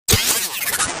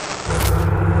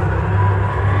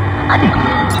Right,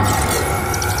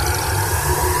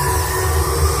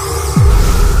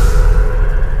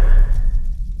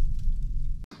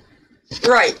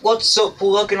 what's up? We're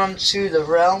logging onto the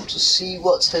realm to see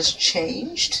what has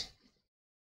changed.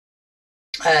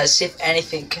 See if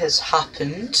anything has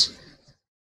happened.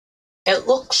 It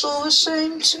looks all the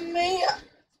same to me.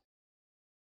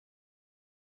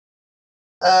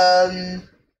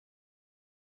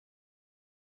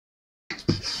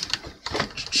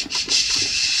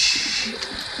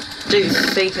 Don't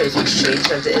think anything's changed,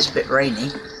 because it is a bit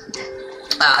rainy.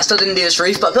 I still didn't do this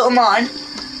roof, but I built a mine.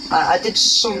 I did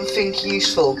something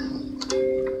useful.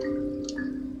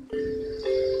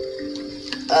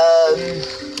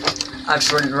 I've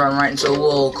just run right into a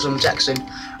wall because I'm texting.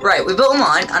 Right, we built a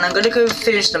mine, and I'm gonna go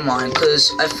finish the mine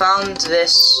because I found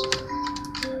this,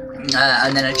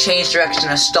 and then I changed direction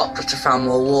and I stopped after I found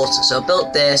more water. So I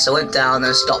built this, I went down, and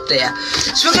I stopped here.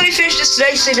 So we're gonna finish this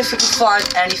today, see if we can find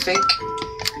anything.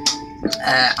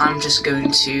 I'm just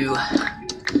going to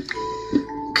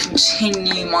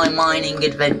continue my mining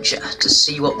adventure to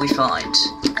see what we find.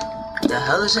 The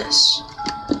hell is this?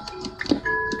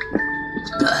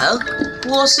 The hell?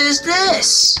 What is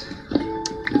this?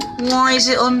 Why is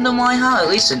it under my house? At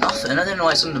least it's nothing. I don't know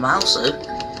why it's under my house though.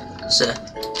 It's a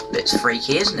bit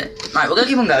freaky, isn't it? Right, we're gonna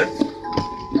keep on going.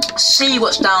 See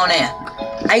what's down here.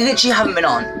 I literally haven't been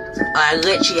on. I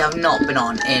literally have not been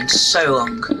on in so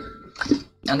long.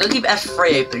 I'm gonna keep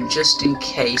F3 open just in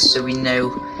case, so we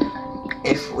know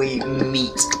if we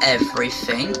meet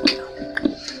everything.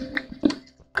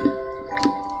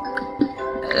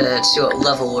 Let's see what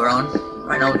level we're on.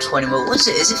 Right now we're 20. Well, what's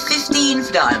it? Is it 15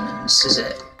 for diamonds? Is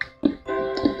it?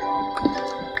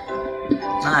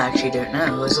 I actually don't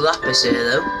know. There's a lapis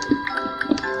here though.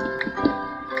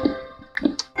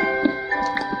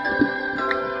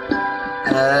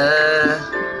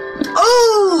 Oh!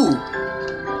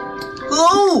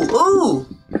 Oh!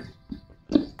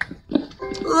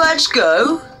 Let's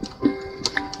go.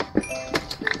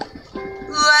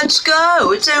 Let's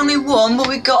go. It's only one, but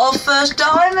we got our first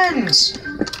diamonds.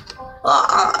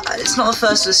 It's not the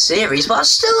first of the series, but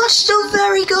that's still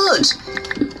very good.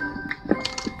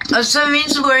 So it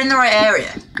means we're in the right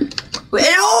area. We're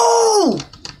in. Oh!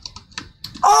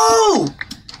 Oh!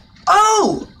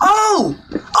 Oh! Oh!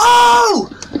 Oh!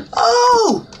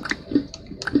 Oh!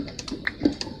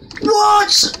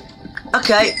 What?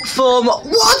 Okay, form.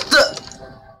 What the?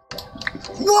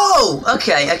 Whoa!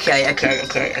 Okay.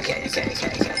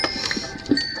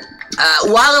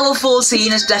 While level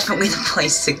 14 is definitely the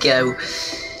place to go.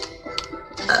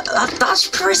 That's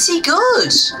pretty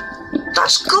good.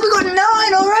 That's good. We got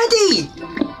 9 already.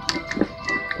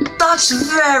 That's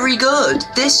very good.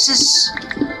 This is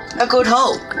a good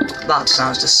hole. That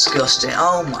sounds disgusting.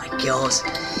 Oh my god.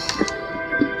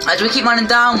 Do we keep mining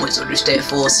downwards or do we stay at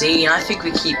 14? I think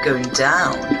we keep going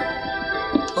down.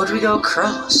 Or do we go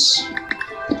across?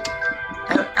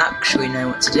 I don't actually know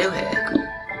what to do here.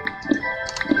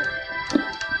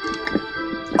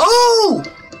 Oh!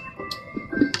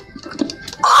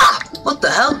 Ah! What the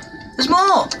hell? There's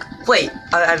more! Wait,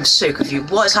 I'm so confused.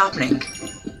 What is happening?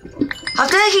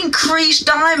 Have they increased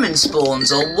diamond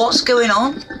spawns or what's going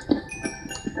on?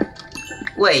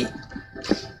 Wait.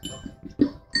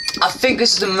 I think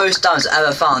this is the most diamonds I've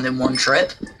ever found in one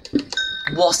trip.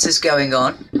 What is going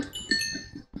on?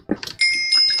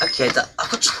 Okay, I've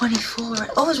got 24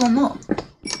 already. Oh, there's one more.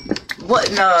 What?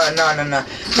 No,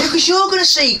 because you're going to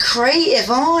say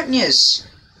creative, aren't you?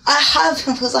 I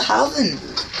haven't, because I haven't.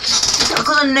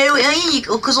 Because I know it,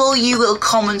 because all you little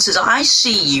commenters, I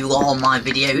see you on my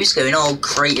videos going, all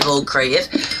creative.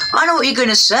 I know what you're going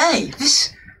to say.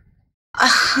 I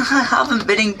haven't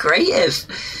been in creative.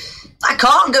 I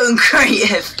can't go in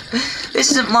creative.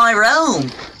 This isn't my realm.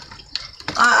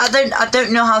 I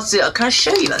don't know how to do it. Can I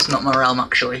show you that's not my realm,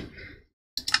 actually?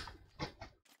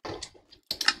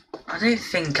 I don't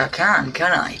think I can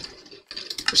I?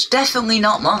 It's definitely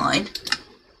not mine.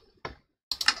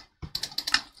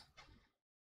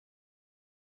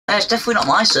 It's definitely not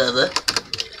my server.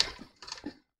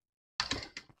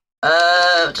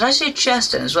 Did I see a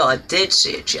chest then as well? I did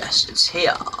see a chest. It's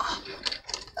here.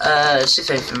 Let's see if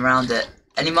there's anything around it.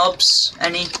 Any mobs?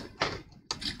 Any?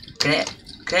 Can I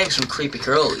get some creepy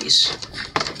crawlies?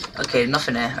 Okay,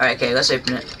 nothing here. Alright, okay, let's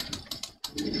open it.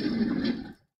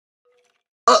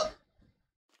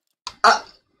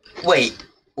 Wait.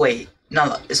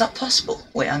 No, is that possible?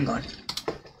 Wait, hang on.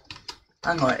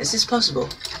 Is this possible?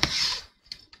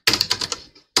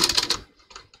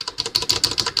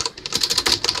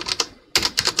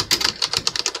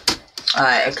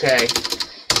 Alright, okay.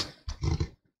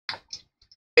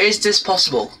 Is this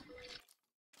possible?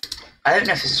 I don't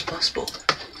know if this is possible.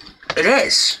 It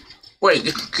is. Wait,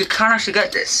 you can actually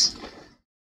get this.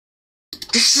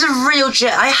 This is a real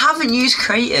jet. I haven't used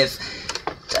creative.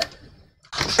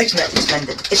 It's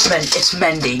mending. It's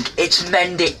mending. It's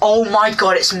mending. Oh my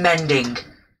god, it's mending.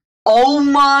 Oh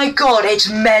my god, it's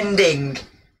mending.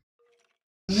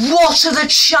 What are the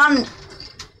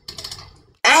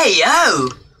Hey, oh!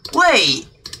 Wait!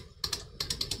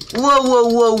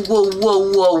 Whoa.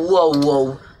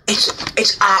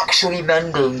 It's actually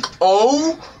mending.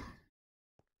 Oh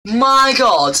my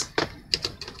god.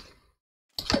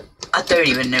 I don't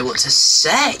even know what to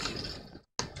say.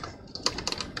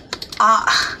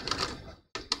 I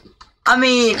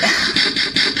mean,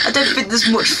 I don't think there's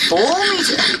much for me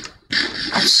to...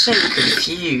 I'm so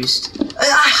confused.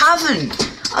 I haven't.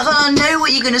 I know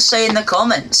what you're going to say in the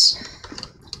comments.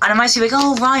 And I might say like,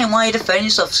 oh Ryan, why are you defending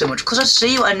yourself so much? Because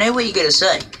I know what you're going to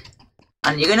say.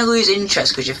 And you're going to lose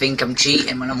interest because you think I'm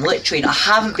cheating when I'm literally... I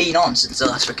haven't been on since the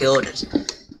last recorded.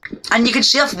 And you can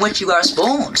see off from literally where I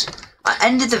spawned. I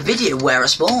ended the video where I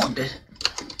spawned.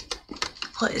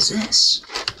 What is this?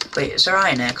 Wait, is there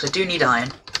iron here? Because I do need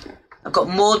iron. I've got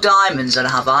more diamonds than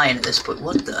I have iron at this point.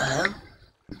 What the hell?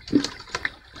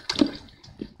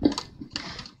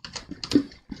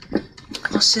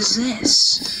 What is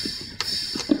this?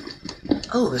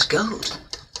 Oh, there's gold.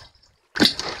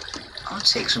 I'll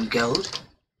take some gold.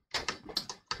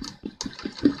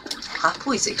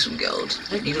 Happily take some gold. I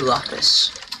don't need a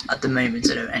lapis. At the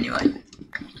moment, I don't anyway.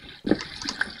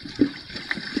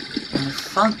 I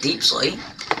found deep slate.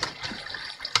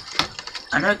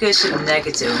 I know it goes to the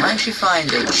negative. I might actually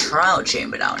find a trial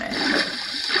chamber down here.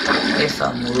 If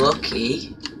I'm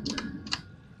lucky.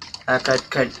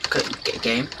 Could get a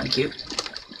game, thank you.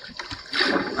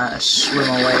 Swim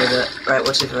away with it. Right,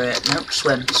 what's over here? Nope,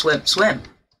 swim. Swim!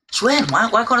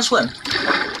 Why can't I swim?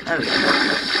 There we go.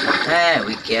 There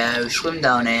we go. Swim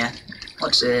down here.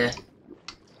 What's here?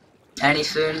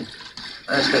 Anything?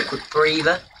 Let's get a quick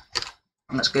breather.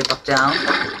 And let's go back down.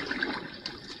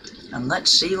 And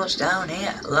let's see what's down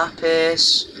here.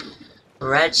 Lapis,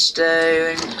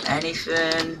 redstone,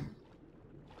 anything.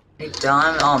 Any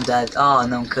diamond? Oh, I'm dead. Oh,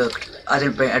 no, I'm cooked. I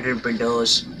didn't bring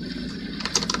doors.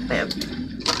 Wait,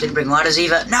 didn't bring ladders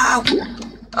either. No!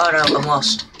 Oh no, I'm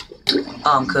lost. Oh,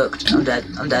 I'm cooked. I'm dead.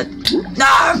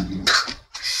 No!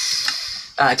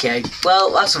 Okay,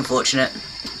 well, that's unfortunate.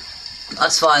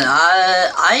 That's fine.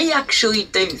 I actually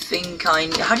don't think I...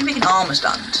 How do you make an armor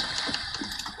stand?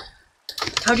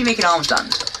 How do you make an armor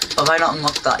stand? Or have I not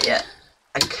unlocked that yet?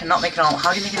 I cannot make an armor...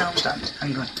 How do you make an armor stand?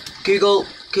 Hang on. Google.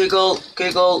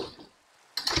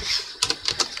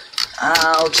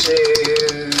 How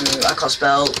to... I can't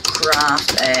spell.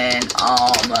 Craft an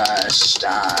armor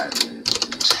stand.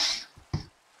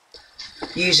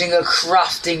 Using a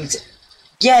crafting...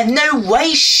 Yeah, no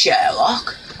way,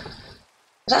 Sherlock!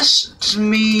 That's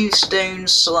smooth stone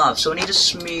slab, so I need a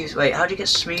smooth... Wait, how do you get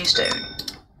smooth stone?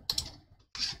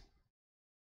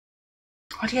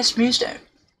 How do you get smooth stone?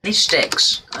 I need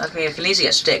sticks. Okay, I can easily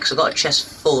get sticks. I've got a chest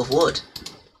full of wood.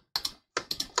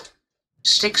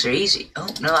 Sticks are easy. Oh,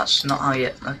 no, that's not how you...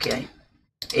 Okay.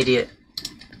 Idiot.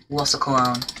 What a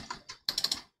clown.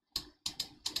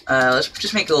 Let's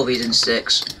just make all these in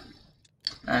sticks.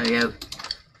 There we go.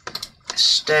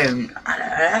 Stone.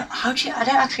 I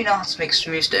don't actually know how to make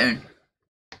smooth stone.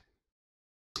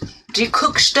 Do you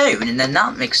cook stone and then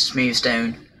that makes smooth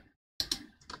stone?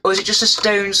 Or is it just a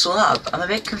stone slab? I'm a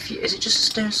bit confused. Is it just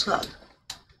a stone slab?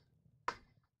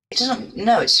 It doesn't...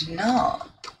 No, it's not.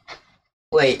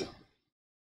 Wait.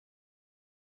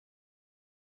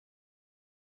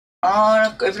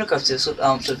 Oh, if I look up to this, so if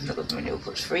I look up the menu,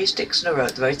 put 3 sticks in a row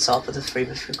at the very top of the 3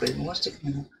 by 3 grid, and 1 stick in the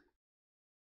middle.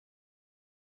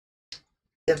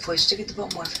 Then put a stick at the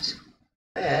bottom left.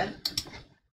 There.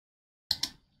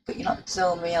 But you're not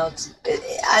telling me how to...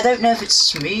 I don't know if it's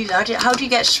smooth. How do you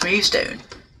get smooth stone?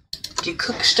 Do you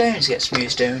cook stone to get smooth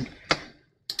stone?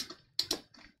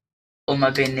 Or am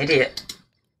I being an idiot?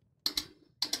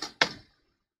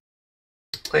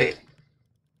 Wait.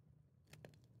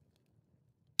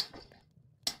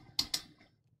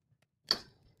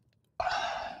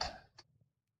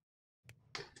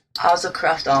 How's the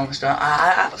craft armor stand?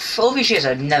 For all these years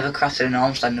I've never crafted an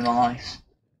armor stand in my life.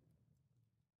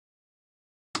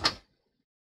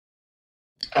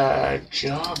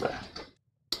 Java.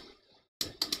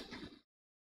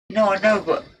 No, I know,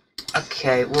 but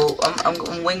okay. Well,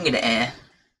 I'm winging it here.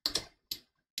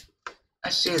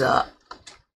 Let's do that.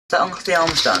 That unlock the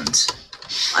armor stand.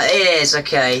 It is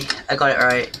okay. I got it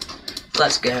right.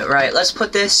 Let's go. Right, let's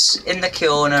put this in the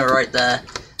corner right there.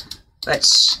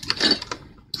 Let's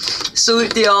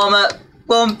salute the armor.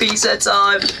 1 piece at a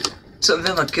time.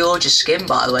 Something of a gorgeous skin,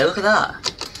 by the way. Look at that.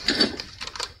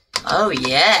 Oh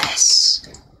yes!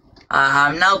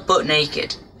 I'm now butt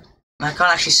naked. I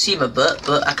can't actually see my butt,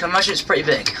 but I can imagine it's pretty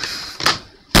big.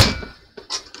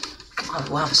 Oh,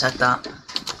 why have I said that?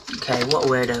 Okay, what a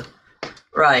weirdo.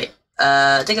 Right,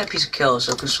 I did get a piece of kill,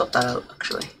 so I can swap that out,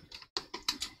 actually.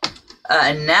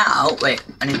 And now, wait,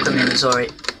 I need to put my inventory.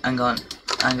 Hang on.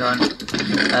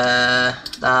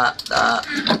 That.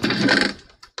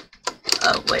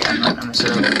 Oh, wait, hang on,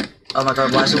 oh my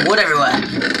god, why is there wood everywhere?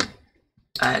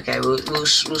 Okay, we'll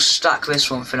stack this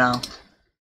one for now.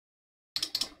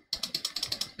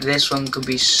 This one could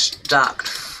be stacked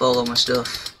full of my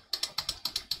stuff.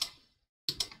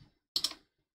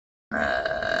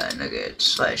 No good.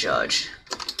 Sweater charge.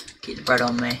 Keep the bread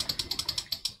on me.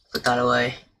 Put that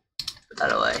away.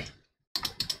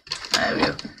 There we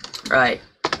go. Right.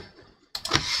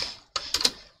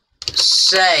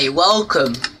 Say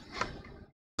welcome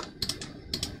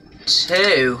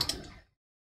to.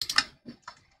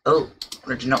 Oh,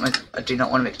 I do not want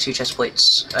to make 2 chest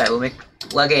plates. Alright, we'll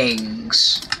make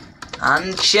leggings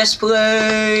and chest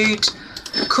plate.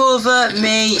 Cover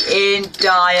me in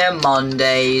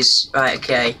diamondays. Right,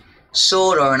 okay.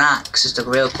 Sword or an axe is the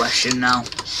real question now.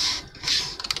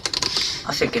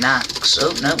 I think an axe.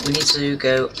 Oh no, we need to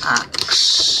go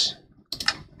axe.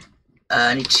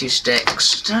 I need 2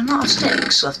 sticks. Did I not have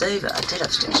sticks left over? I did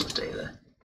have sticks left over.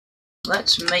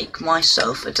 Let's make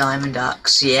myself a diamond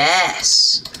axe.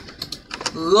 Yes!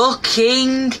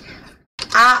 Looking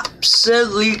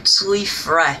absolutely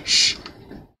fresh.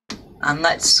 And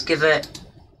let's give it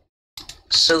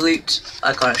salute.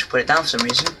 I can't actually put it down for some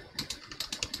reason.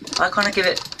 Why can't I give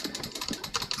it?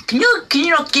 Can you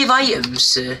not give items,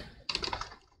 sir?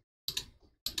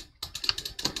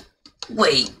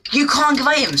 Wait, you can't give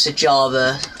items to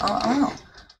Java. Oh.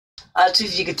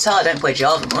 If you could tell, I don't play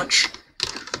Java much.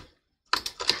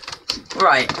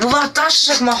 Right. Well, that's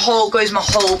just like my whole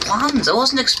plans. I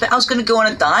wasn't I was gonna go on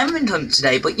a diamond hunt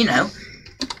today, but you know.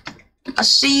 It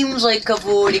seems like I've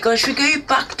already got. Should we go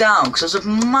back down? Because there's a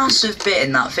massive bit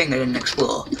in that thing I didn't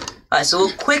explore. Right, so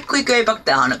we'll quickly go back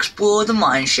down, explore the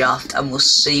mineshaft, and we'll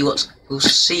see what's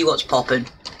popping.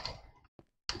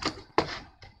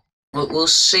 We'll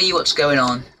see what's going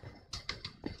on.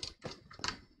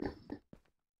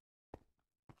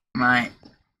 Right,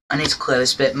 I need to clear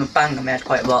this bit. My bang on my head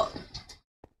quite a lot.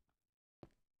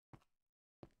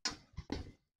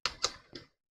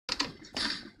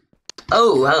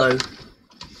 Oh, hello.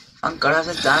 Thank God I have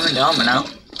this diamond armor now.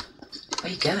 Where are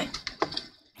you going?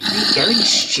 Where are you going, you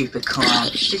stupid clown?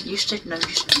 You said no, you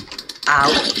said...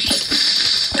 Ow.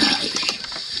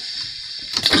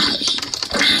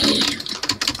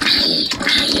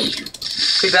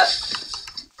 Creeper.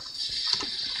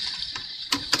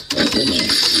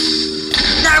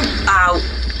 No! Ow!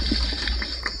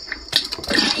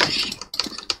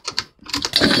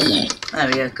 There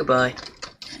we go, goodbye.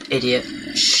 Idiot.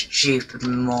 Stupid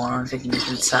moron thinking you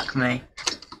can attack me.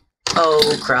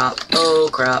 Oh crap, oh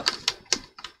crap.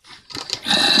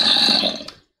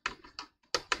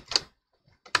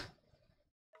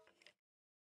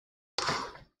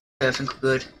 I think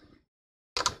we're good.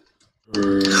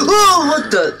 Oh,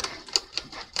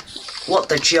 what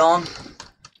the John?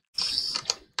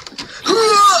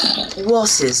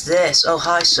 What is this? Oh,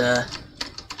 hi, sir.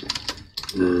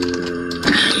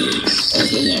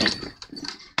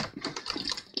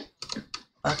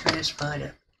 Why can't I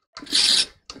spider?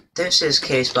 Don't say there's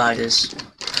cave spiders.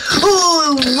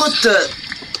 Oh, what the?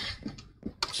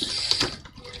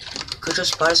 Could your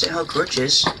spiders don't hold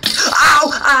grudges?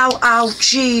 Ow, ow, ow,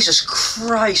 Jesus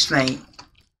Christ, mate.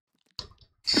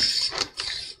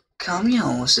 Calm your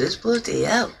horses, bloody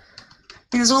hell. I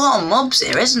mean, there's a lot of mobs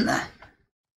here, isn't there?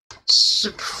 It's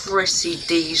a pretty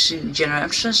decent generator. I'm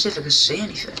just trying to see if I can see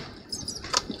anything.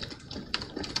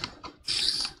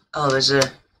 Oh, there's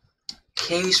a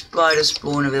cave spider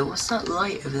spawn over there. What's that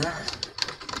light over there?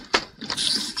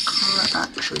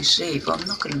 Can't actually see, but I'm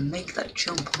not going to make that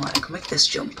jump. Right, I can make this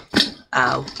jump.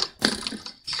 Ow.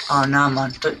 Oh, no,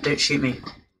 man. Don't shoot me.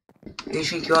 Who do you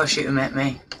think you are shooting at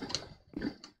me?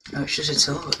 No, it's just a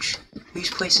torch. Who's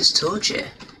placed this torch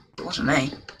here? It wasn't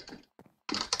me.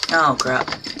 Oh, crap.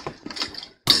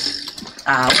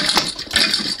 Ow.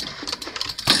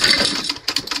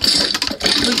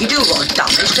 Well, you do a lot of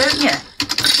damage, don't you?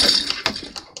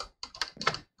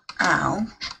 Ow.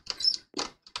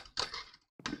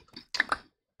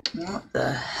 What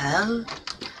the hell?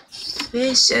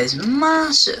 This is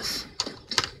massive.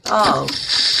 Oh.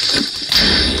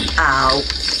 Ow.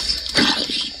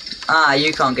 Ah,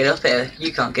 you can't get up here.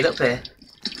 You can't get up here.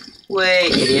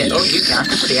 Wait, idiot. Oh, you can.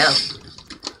 Bloody hell.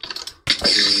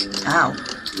 Ow.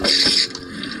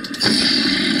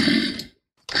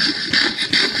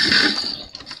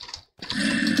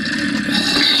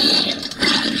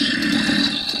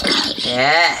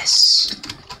 Yes.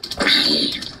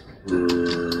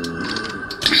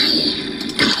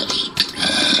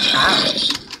 Ow.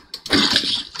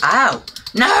 Ow.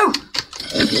 No!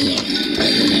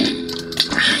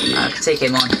 I can take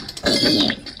him on.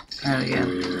 There we go.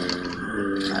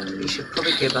 We should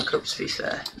probably go back up, to be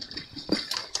fair.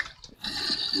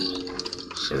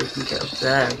 So we can get up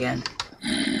there again.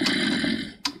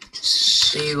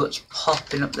 See what's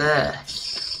popping up there.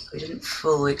 We didn't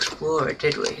fully explore it,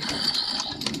 did we?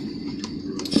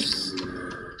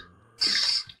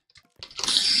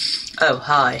 Oh,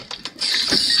 hi.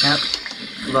 Nope.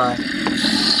 Goodbye.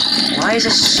 Why is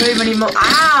there so many more?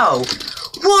 Ow!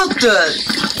 What the?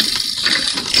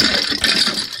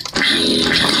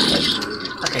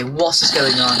 Okay, what is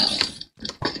going on?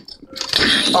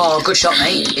 Oh, good shot,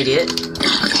 mate, idiot.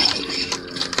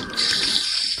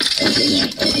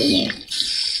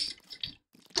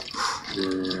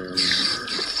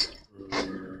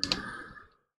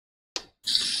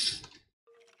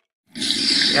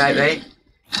 Right, mate.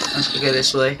 Let's go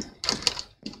this way.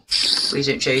 Please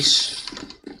don't chase.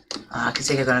 I can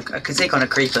take on a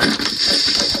creeper.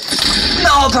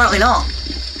 No, apparently not.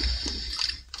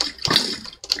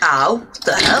 Ow! What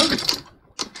the hell?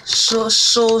 So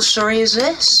sorry is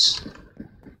this?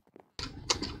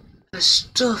 There's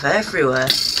stuff everywhere.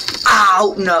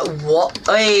 Ow! No, what?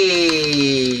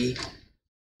 Hey!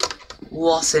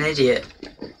 What an idiot.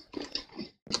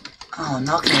 Oh,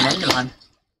 knocking an enderman.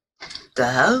 The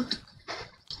hell?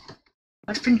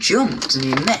 I've been jumped and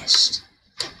you missed.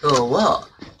 Oh, what?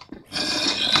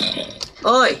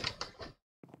 Oi!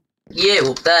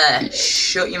 You up there,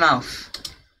 shut your mouth.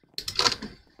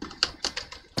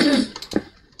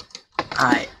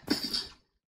 Alright.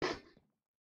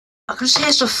 I can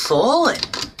see stuff falling.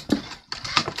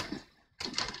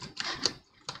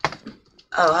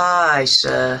 Oh, hi,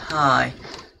 sir. Hi.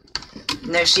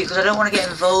 No, see, because I don't want to get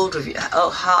involved with you. Oh,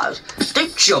 hi.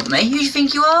 Don't jump me. Who do you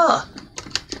think you are?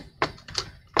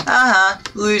 Aha,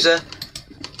 loser.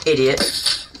 Idiot.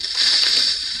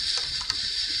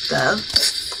 Go.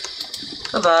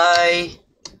 Bye-bye.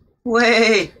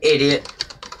 Way, idiot.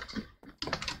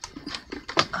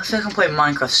 I feel like I'm playing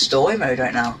Minecraft story mode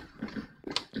right now.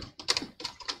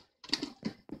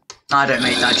 I don't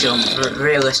make that jump,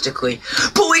 realistically.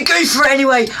 But we go for it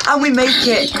anyway, and we make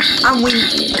it. And we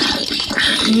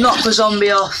knock the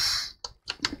zombie off.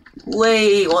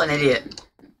 Wait, what an idiot.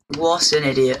 What an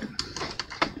idiot.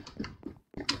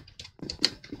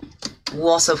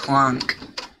 What a plank.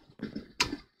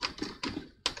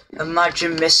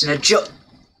 Imagine missing a jump.